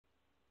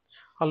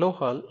Hello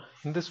all,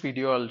 in this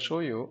video I'll show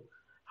you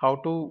how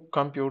to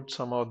compute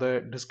some of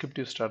the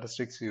descriptive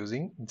statistics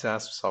using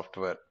JASP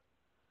software.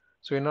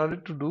 So in order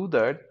to do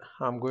that,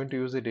 I'm going to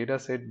use a data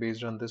set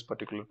based on this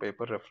particular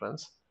paper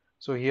reference.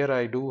 So here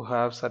I do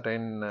have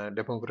certain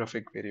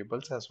demographic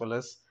variables as well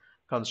as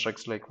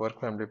constructs like work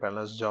family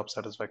balance, job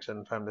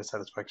satisfaction, family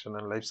satisfaction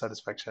and life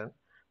satisfaction.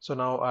 So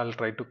now I'll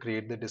try to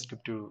create the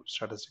descriptive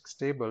statistics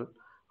table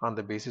on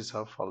the basis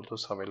of all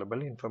those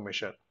available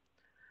information.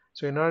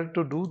 So in order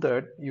to do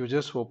that, you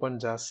just open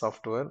JASP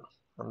software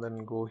and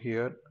then go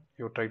here.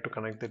 You try to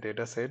connect the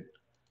data set.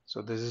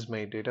 So this is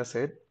my data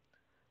set.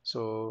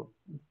 So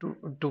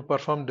to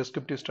perform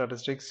descriptive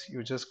statistics,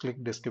 you just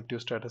click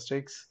descriptive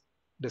statistics,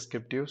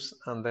 descriptives,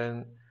 and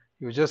then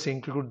you just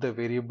include the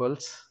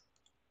variables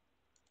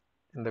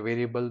in the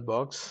variable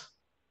box.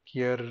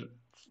 Here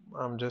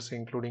I'm just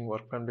including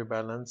work family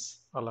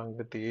balance along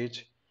with the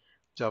age,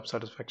 job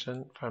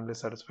satisfaction, family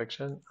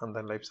satisfaction, and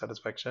then life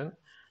satisfaction.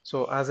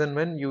 So as and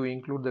when you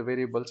include the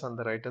variables on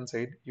the right hand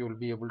side, you will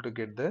be able to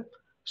get the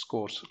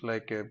scores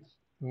like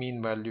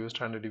mean value,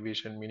 standard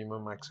deviation,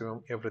 minimum,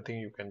 maximum, everything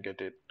you can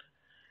get it.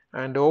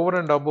 And over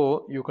and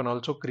above, you can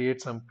also create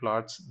some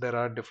plots. There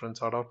are different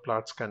sort of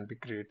plots can be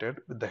created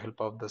with the help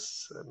of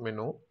this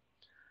menu.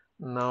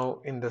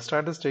 Now in the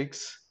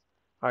statistics,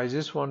 I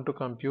just want to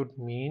compute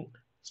mean,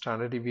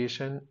 standard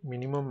deviation,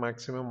 minimum,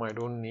 maximum I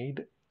don't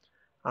need,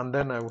 and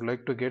then I would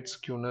like to get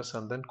skewness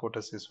and then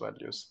kurtosis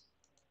values.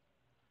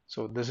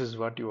 So this is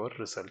what your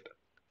result.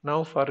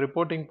 Now for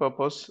reporting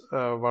purpose,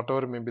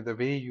 whatever maybe the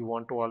way you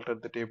want to alter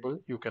the table,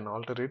 you can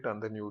alter it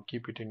and then you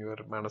keep it in your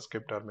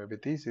manuscript or maybe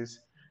thesis.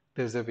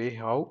 There's a way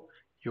how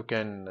you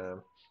can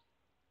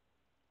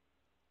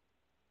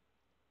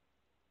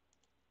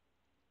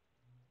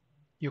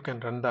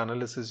run the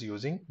analysis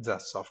using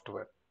JASP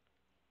software.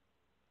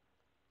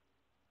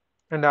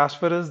 And as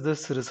far as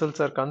this results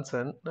are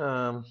concerned,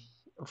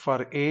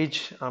 for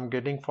age, I'm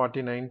getting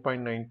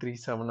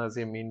 49.937 as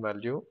a mean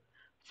value.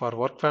 For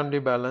work family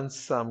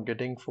balance, I'm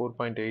getting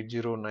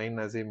 4.809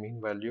 as a mean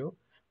value.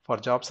 For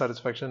job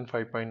satisfaction,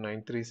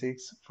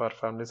 5.936. For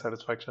family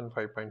satisfaction,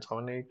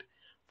 5.78.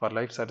 For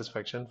life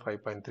satisfaction,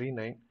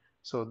 5.39.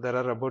 So there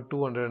are about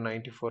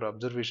 294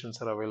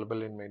 observations are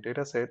available in my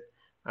data set,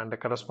 and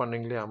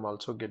correspondingly, I'm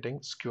also getting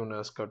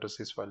skewness,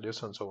 kurtosis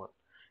values, and so on.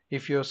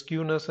 If your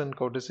skewness and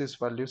kurtosis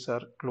values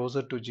are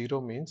closer to 0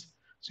 means,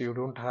 so you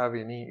don't have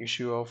any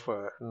issue of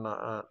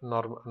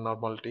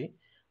normality.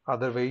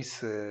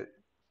 Otherwise,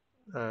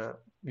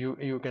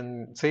 you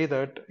can say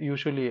that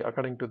usually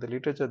according to the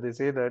literature they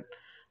say that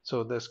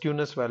so the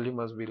skewness value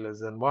must be less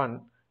than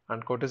 1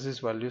 and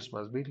kurtosis values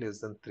must be less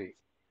than 3.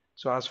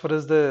 So as far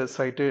as the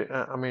cited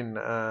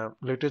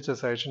literature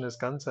citation is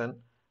concerned,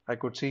 I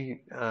could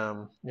see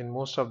in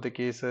most of the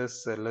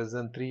cases less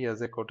than 3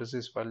 as a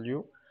kurtosis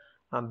value,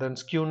 and then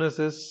skewness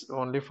is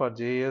only for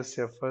JS,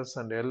 FS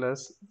and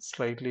LS.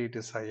 Slightly it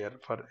is higher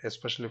for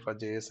especially for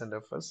JS and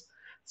FS.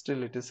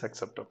 Still it is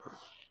acceptable.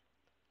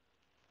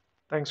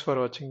 Thanks for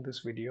watching this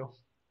video.